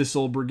bust this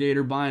old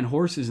brigader buying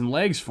horses and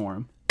legs for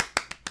him."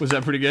 Was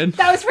that pretty good?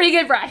 That was pretty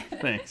good, Brian.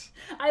 Thanks.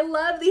 I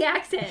love the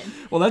accent.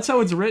 Well, that's how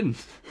it's written.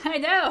 I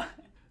know.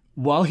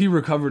 While he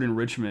recovered in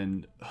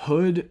Richmond,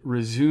 Hood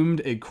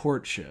resumed a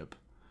courtship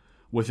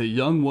with a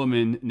young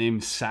woman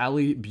named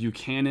Sally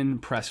Buchanan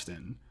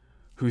Preston,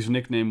 whose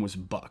nickname was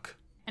Buck.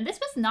 And this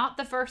was not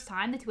the first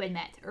time the two had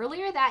met.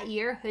 Earlier that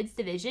year, Hood's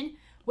division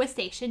was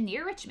stationed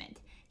near Richmond.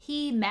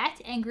 He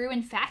met and grew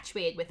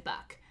infatuated with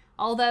Buck,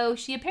 although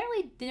she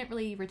apparently didn't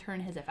really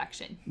return his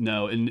affection.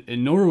 No, and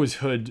nor was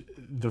Hood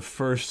the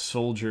first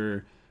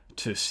soldier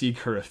to seek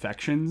her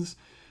affections.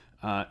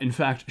 In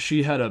fact,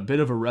 she had a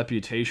bit of a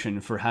reputation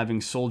for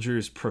having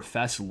soldiers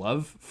profess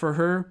love for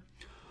her,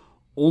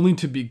 only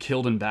to be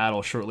killed in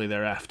battle shortly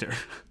thereafter.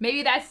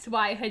 Maybe that's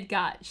why Hood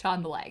got shot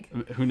in the leg.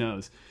 Who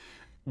knows?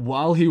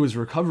 While he was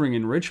recovering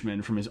in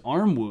Richmond from his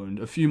arm wound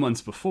a few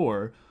months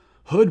before,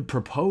 Hood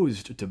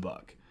proposed to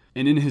Buck.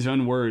 And in his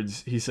own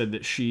words, he said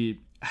that she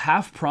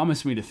half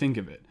promised me to think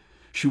of it.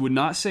 She would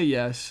not say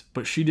yes,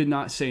 but she did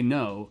not say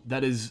no.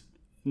 That is,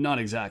 not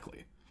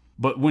exactly.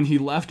 But when he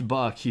left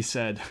Buck, he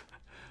said,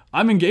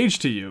 "I'm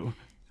engaged to you."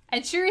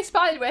 And she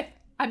responded with,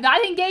 "I'm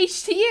not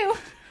engaged to you."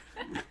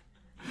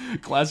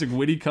 Classic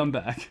witty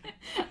comeback.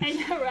 I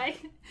know, right?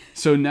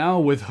 So now,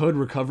 with Hood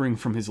recovering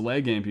from his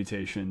leg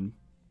amputation,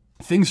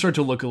 things start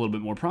to look a little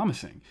bit more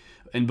promising.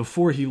 And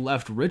before he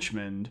left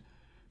Richmond,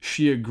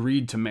 she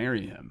agreed to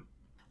marry him.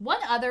 One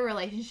other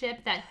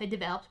relationship that Hood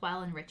developed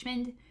while in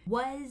Richmond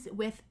was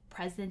with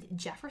President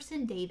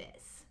Jefferson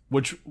Davis.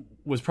 Which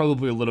was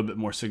probably a little bit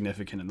more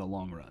significant in the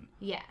long run.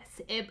 Yes,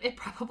 it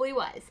probably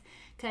was.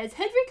 Because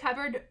Hood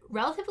recovered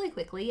relatively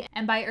quickly,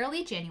 and by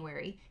early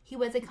January, he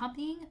was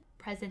accompanying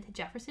President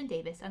Jefferson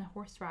Davis on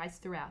horse rides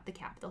throughout the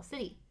capital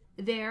city.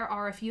 There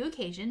are a few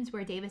occasions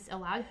where Davis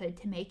allowed Hood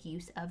to make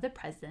use of the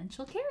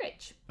presidential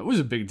carriage. It was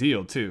a big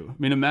deal, too.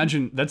 I mean,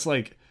 imagine, that's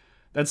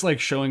like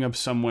showing up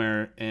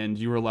somewhere and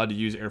you were allowed to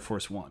use Air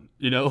Force One.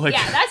 You know, like,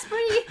 yeah, that's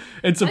pretty.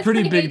 It's a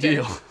pretty big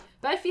deal.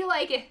 But I feel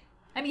like,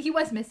 he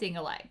was missing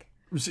a leg.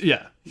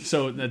 Yeah,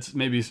 so that's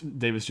maybe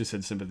Davis just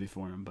had sympathy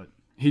for him, but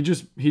he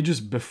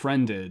just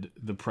befriended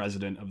the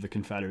president of the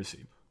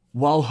Confederacy.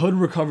 While Hood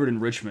recovered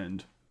in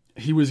Richmond,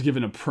 he was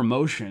given a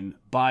promotion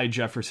by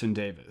Jefferson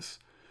Davis,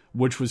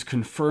 which was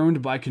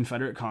confirmed by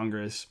Confederate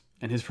Congress,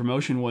 and his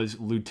promotion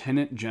was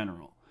Lieutenant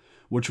General,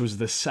 which was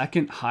the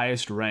second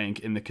highest rank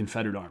in the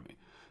Confederate Army.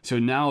 So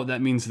now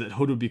that means that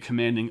Hood would be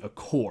commanding a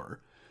corps.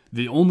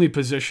 The only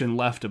position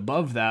left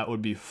above that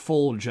would be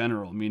full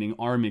general, meaning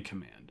Army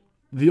command.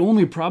 The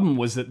only problem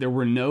was that there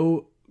were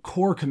no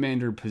corps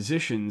commander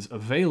positions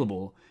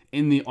available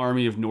in the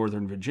Army of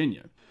Northern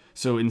Virginia.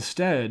 So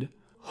instead,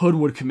 Hood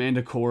would command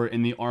a corps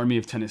in the Army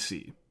of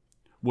Tennessee,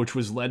 which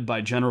was led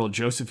by General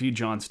Joseph E.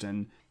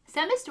 Johnston.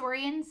 Some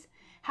historians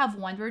have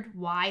wondered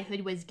why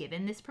Hood was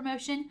given this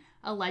promotion,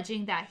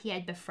 alleging that he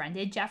had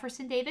befriended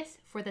Jefferson Davis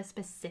for the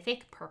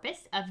specific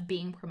purpose of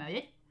being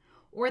promoted,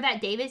 or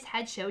that Davis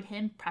had showed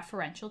him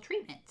preferential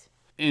treatment.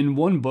 In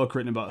one book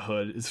written about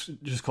Hood, it's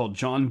just called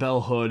John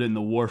Bell Hood and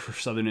the War for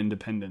Southern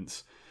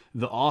Independence,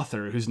 the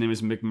author, whose name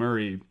is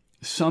McMurray,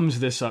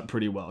 sums this up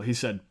pretty well. He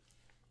said,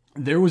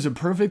 "There was a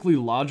perfectly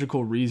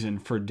logical reason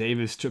for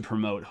Davis to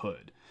promote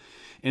Hood.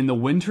 In the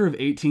winter of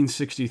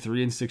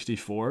 1863 and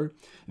 64,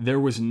 there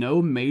was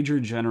no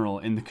major general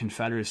in the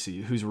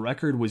Confederacy whose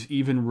record was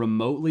even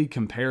remotely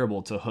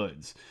comparable to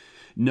Hood's.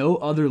 No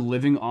other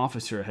living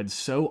officer had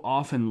so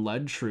often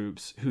led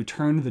troops who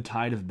turned the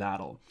tide of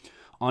battle.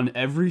 On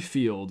every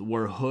field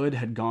where Hood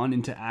had gone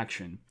into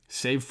action,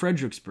 save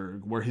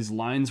Fredericksburg, where his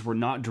lines were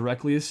not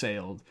directly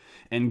assailed,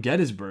 and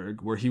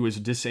Gettysburg, where he was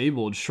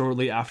disabled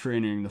shortly after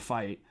entering the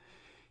fight,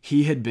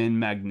 he had been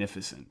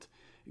magnificent.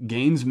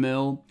 Gaines'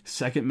 Mill,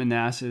 Second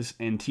Manassas,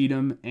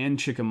 Antietam, and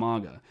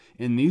Chickamauga.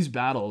 In these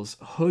battles,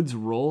 Hood's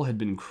role had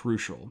been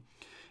crucial.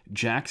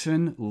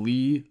 Jackson,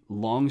 Lee,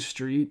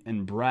 Longstreet,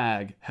 and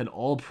Bragg had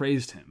all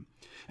praised him,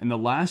 and the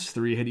last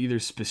three had either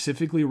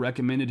specifically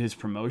recommended his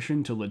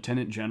promotion to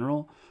lieutenant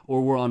general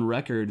or were on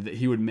record that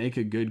he would make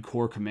a good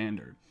corps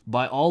commander.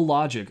 By all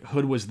logic,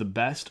 Hood was the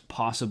best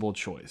possible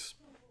choice."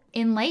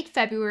 In late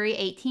February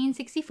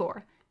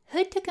 1864,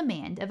 Hood took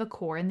command of a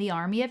corps in the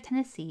Army of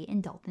Tennessee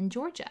in Dalton,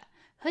 Georgia.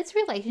 Hood's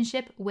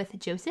relationship with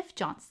Joseph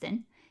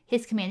Johnston,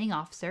 his commanding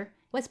officer,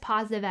 was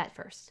positive at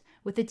first,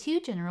 with the two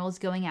generals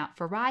going out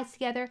for rides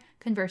together,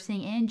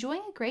 conversing, and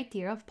enjoying a great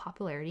deal of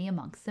popularity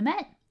amongst the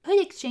men. Hood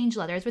exchanged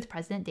letters with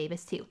President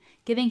Davis too,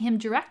 giving him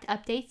direct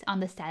updates on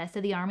the status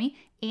of the army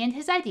and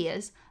his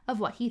ideas of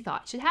what he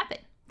thought should happen.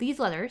 These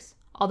letters,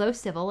 although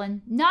civil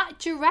and not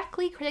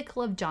directly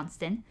critical of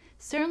Johnston,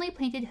 certainly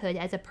painted Hood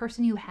as a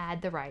person who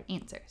had the right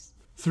answers.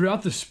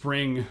 Throughout the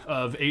spring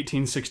of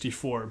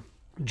 1864,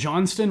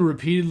 Johnston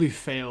repeatedly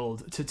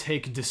failed to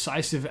take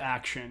decisive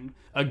action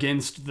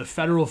against the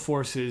federal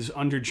forces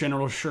under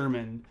General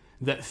Sherman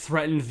that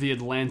threatened the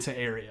Atlanta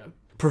area,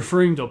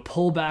 preferring to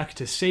pull back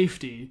to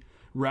safety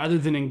rather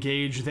than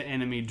engage the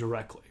enemy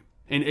directly.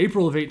 In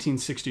April of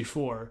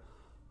 1864,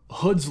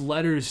 Hood's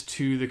letters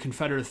to the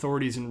Confederate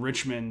authorities in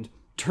Richmond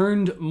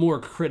turned more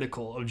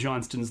critical of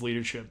Johnston's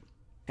leadership,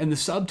 and the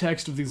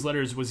subtext of these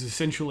letters was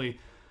essentially,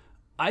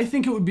 "I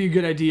think it would be a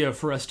good idea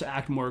for us to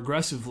act more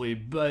aggressively,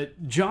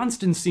 but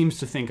Johnston seems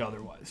to think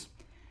otherwise."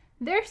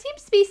 There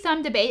seems to be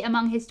some debate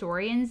among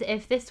historians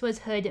if this was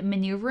Hood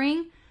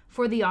maneuvering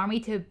for the army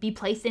to be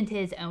placed into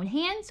his own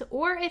hands,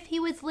 or if he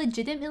was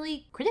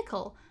legitimately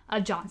critical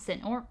of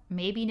Johnston, or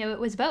maybe it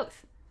was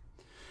both.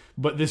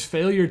 But this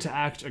failure to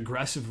act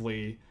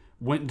aggressively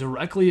went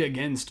directly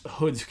against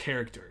Hood's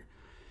character.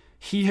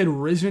 He had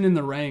risen in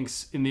the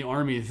ranks in the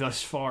army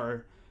thus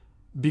far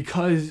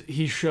because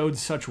he showed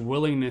such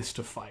willingness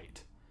to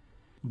fight.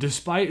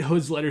 Despite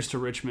Hood's letters to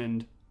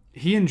Richmond,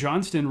 he and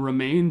Johnston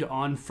remained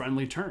on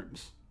friendly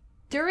terms.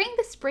 During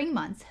the spring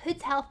months,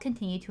 Hood's health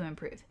continued to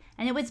improve,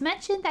 and it was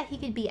mentioned that he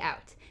could be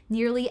out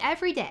nearly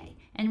every day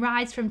and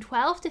rides from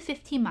 12 to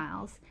 15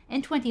 miles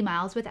and 20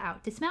 miles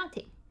without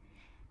dismounting.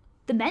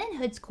 The men in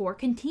Hood's corps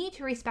continued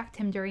to respect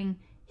him during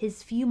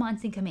his few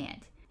months in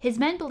command. His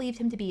men believed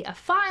him to be a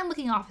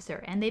fine-looking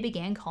officer, and they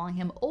began calling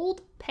him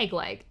Old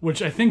Pegleg.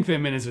 Which I think they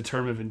meant as a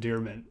term of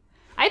endearment.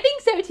 I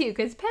think so too,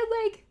 because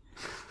Pegleg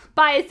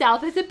by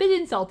itself is a bit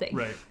insulting.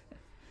 Right.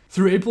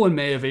 Through April and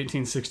May of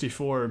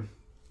 1864,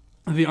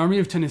 the Army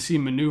of Tennessee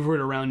maneuvered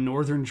around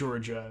northern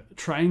Georgia,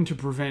 trying to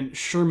prevent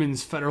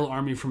Sherman's Federal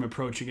Army from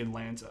approaching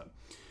Atlanta.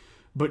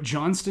 But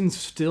Johnston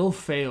still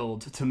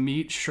failed to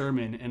meet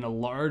Sherman in a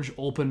large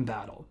open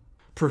battle,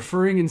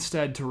 preferring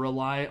instead to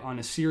rely on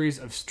a series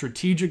of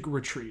strategic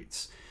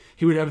retreats.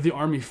 He would have the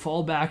army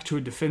fall back to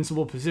a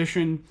defensible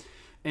position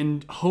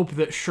and hope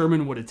that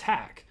Sherman would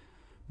attack.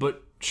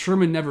 But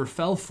Sherman never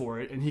fell for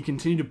it, and he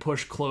continued to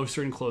push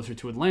closer and closer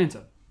to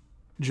Atlanta.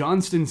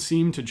 Johnston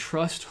seemed to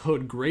trust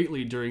Hood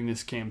greatly during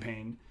this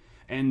campaign,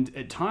 and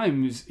at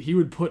times he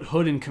would put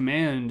Hood in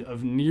command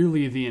of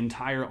nearly the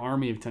entire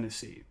Army of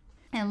Tennessee.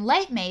 In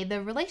late May,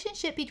 the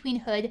relationship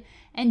between Hood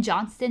and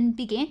Johnston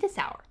began to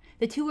sour.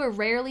 The two were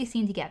rarely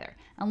seen together,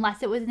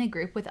 unless it was in a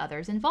group with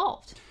others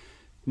involved.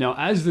 Now,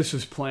 as this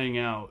was playing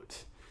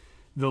out,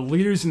 the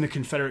leaders in the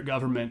Confederate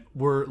government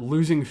were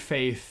losing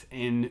faith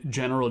in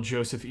General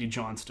Joseph E.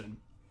 Johnston.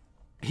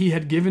 He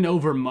had given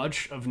over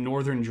much of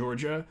northern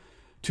Georgia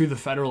to the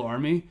Federal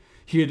Army.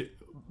 He had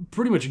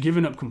pretty much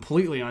given up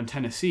completely on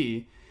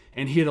Tennessee,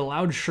 and he had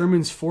allowed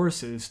Sherman's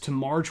forces to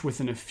march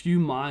within a few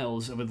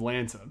miles of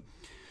Atlanta.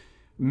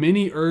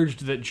 Many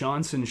urged that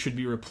Johnston should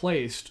be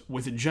replaced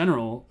with a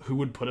general who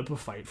would put up a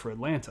fight for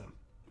Atlanta.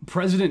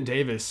 President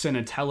Davis sent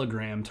a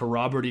telegram to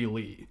Robert E.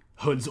 Lee,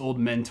 Hood's old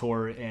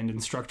mentor and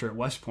instructor at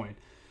West Point,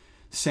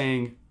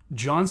 saying,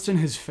 "Johnston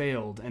has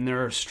failed, and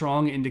there are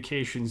strong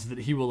indications that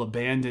he will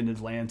abandon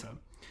Atlanta.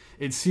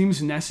 It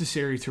seems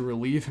necessary to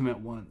relieve him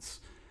at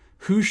once.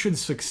 Who should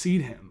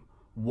succeed him?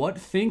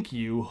 What think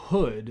you,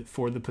 Hood,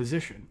 for the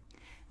position?"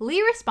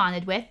 Lee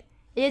responded with,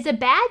 "It is a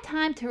bad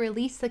time to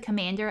release the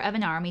commander of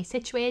an army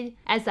situated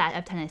as that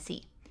of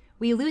Tennessee.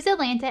 We lose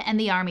Atlanta and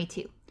the army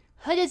too.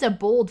 Hood is a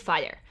bold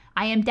fighter.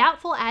 I am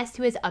doubtful as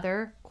to his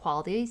other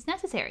qualities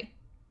necessary."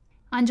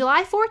 On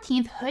July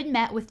 14th, Hood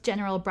met with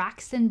General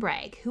Braxton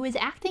Bragg, who was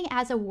acting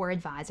as a war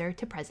advisor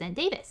to President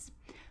Davis.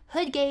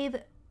 Hood gave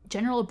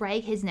General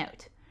Bragg his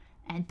note,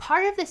 and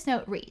part of this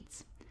note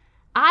reads,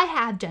 "I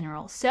have,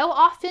 General, so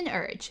often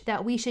urged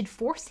that we should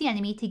force the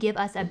enemy to give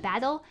us a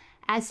battle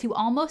as to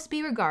almost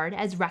be regarded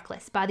as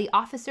reckless by the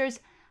officers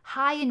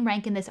high in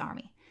rank in this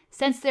army,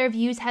 since their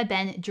views have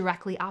been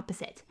directly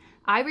opposite.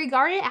 I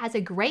regard it as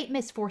a great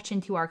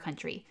misfortune to our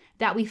country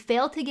that we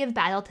failed to give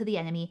battle to the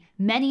enemy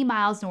many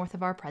miles north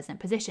of our present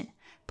position.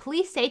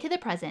 Please say to the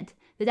President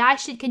that I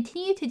should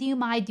continue to do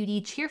my duty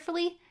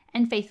cheerfully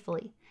and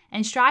faithfully,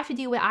 and strive to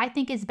do what I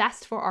think is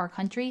best for our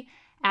country,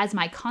 as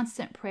my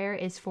constant prayer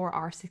is for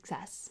our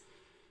success."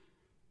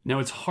 Now,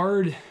 it's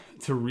hard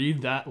to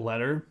read that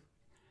letter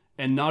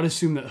and not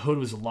assume that Hood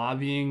was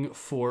lobbying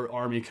for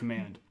Army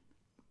command,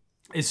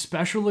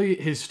 especially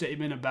his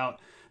statement about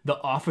the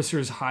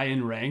officers high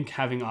in rank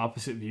having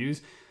opposite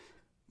views.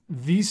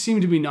 These seem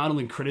to be not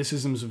only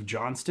criticisms of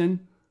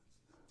Johnston,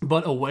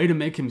 but a way to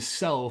make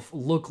himself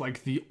look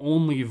like the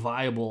only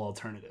viable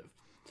alternative.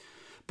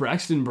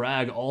 Braxton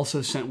Bragg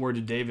also sent word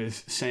to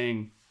Davis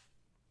saying,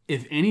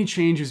 "If any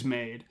change is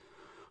made,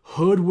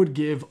 Hood would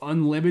give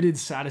unlimited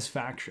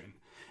satisfaction,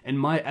 and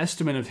my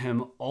estimate of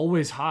him,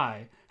 always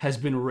high, has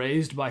been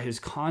raised by his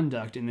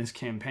conduct in this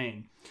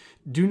campaign.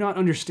 Do not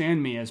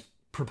understand me as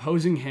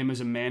proposing him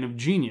as a man of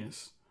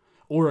genius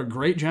or a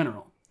great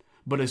general,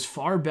 but as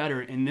far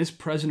better in this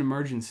present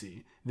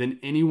emergency than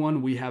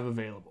anyone we have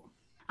available."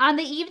 On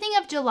the evening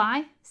of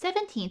July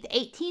 17th,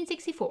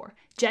 1864,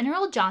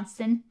 General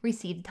Johnston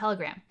received a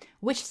telegram,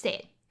 which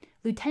stated,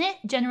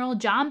 "Lieutenant General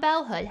John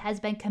Bell Hood has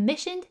been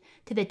commissioned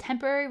to the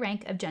temporary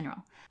rank of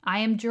general. I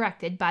am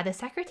directed by the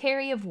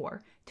Secretary of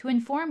War to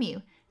inform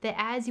you that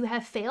as you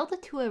have failed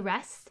to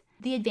arrest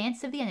the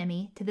advance of the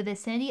enemy to the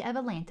vicinity of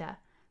Atlanta,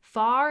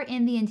 far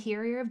in the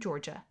interior of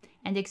Georgia,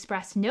 and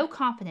express no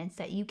confidence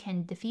that you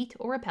can defeat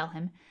or repel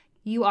him,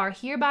 you are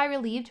hereby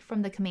relieved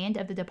from the command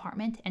of the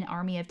Department and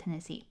Army of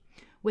Tennessee,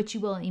 which you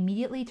will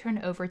immediately turn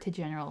over to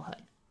General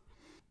Hood."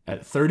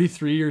 At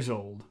 33 years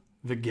old,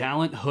 the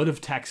gallant Hood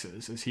of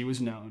Texas, as he was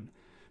known,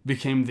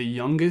 became the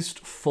youngest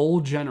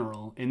full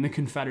general in the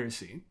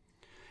Confederacy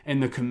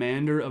and the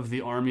commander of the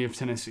Army of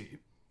Tennessee.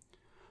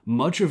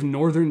 Much of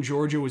northern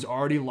Georgia was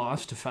already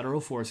lost to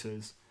federal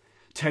forces,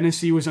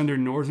 Tennessee was under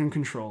northern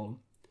control,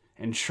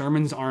 and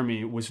Sherman's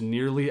army was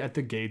nearly at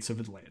the gates of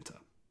Atlanta.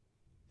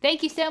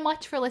 Thank you so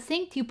much for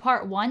listening to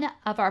part 1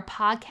 of our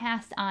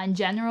podcast on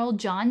General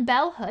John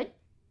Bell Hood.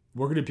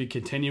 We're going to be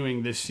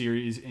continuing this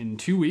series in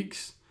 2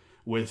 weeks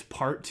with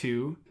part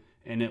 2,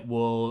 and it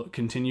will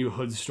continue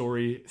Hood's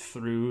story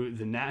through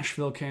the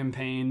Nashville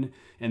campaign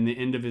and the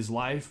end of his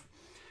life.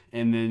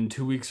 And then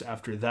 2 weeks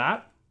after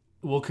that,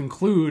 we'll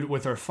conclude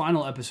with our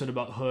final episode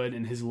about Hood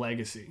and his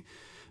legacy.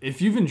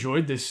 If you've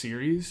enjoyed this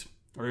series,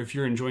 or if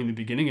you're enjoying the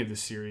beginning of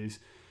this series,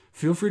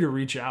 feel free to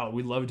reach out.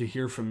 We'd love to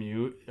hear from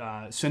you.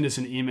 Send us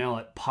an email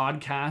at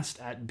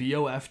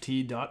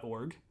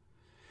podcast@boft.org.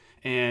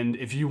 And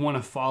if you want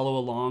to follow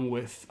along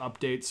with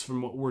updates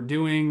from what we're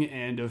doing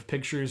and of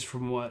pictures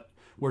from what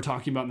we're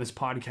talking about in this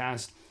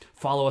podcast,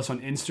 follow us on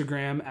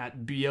Instagram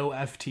at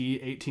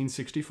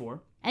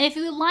BOFT1864. And if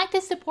you would like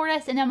to support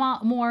us in a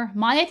more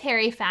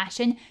monetary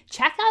fashion,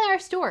 check out our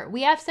store.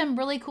 We have some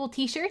really cool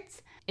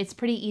t-shirts. It's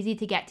pretty easy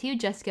to get to.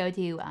 Just go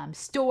to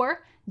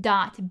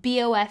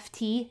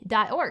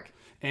store.boft.org.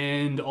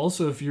 And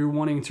also, if you're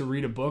wanting to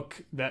read a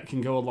book that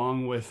can go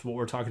along with what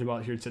we're talking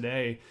about here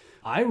today,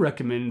 I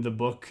recommend the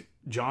book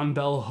John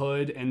Bell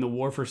Hood and the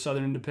War for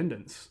Southern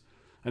Independence.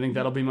 I think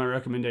that'll be my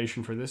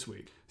recommendation for this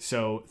week.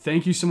 So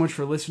thank you so much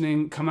for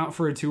listening. Come out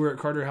for a tour at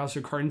Carter House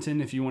or Cardinton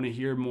if you want to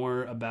hear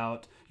more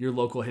about your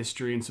local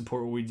history and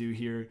support what we do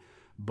here.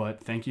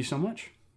 But thank you so much.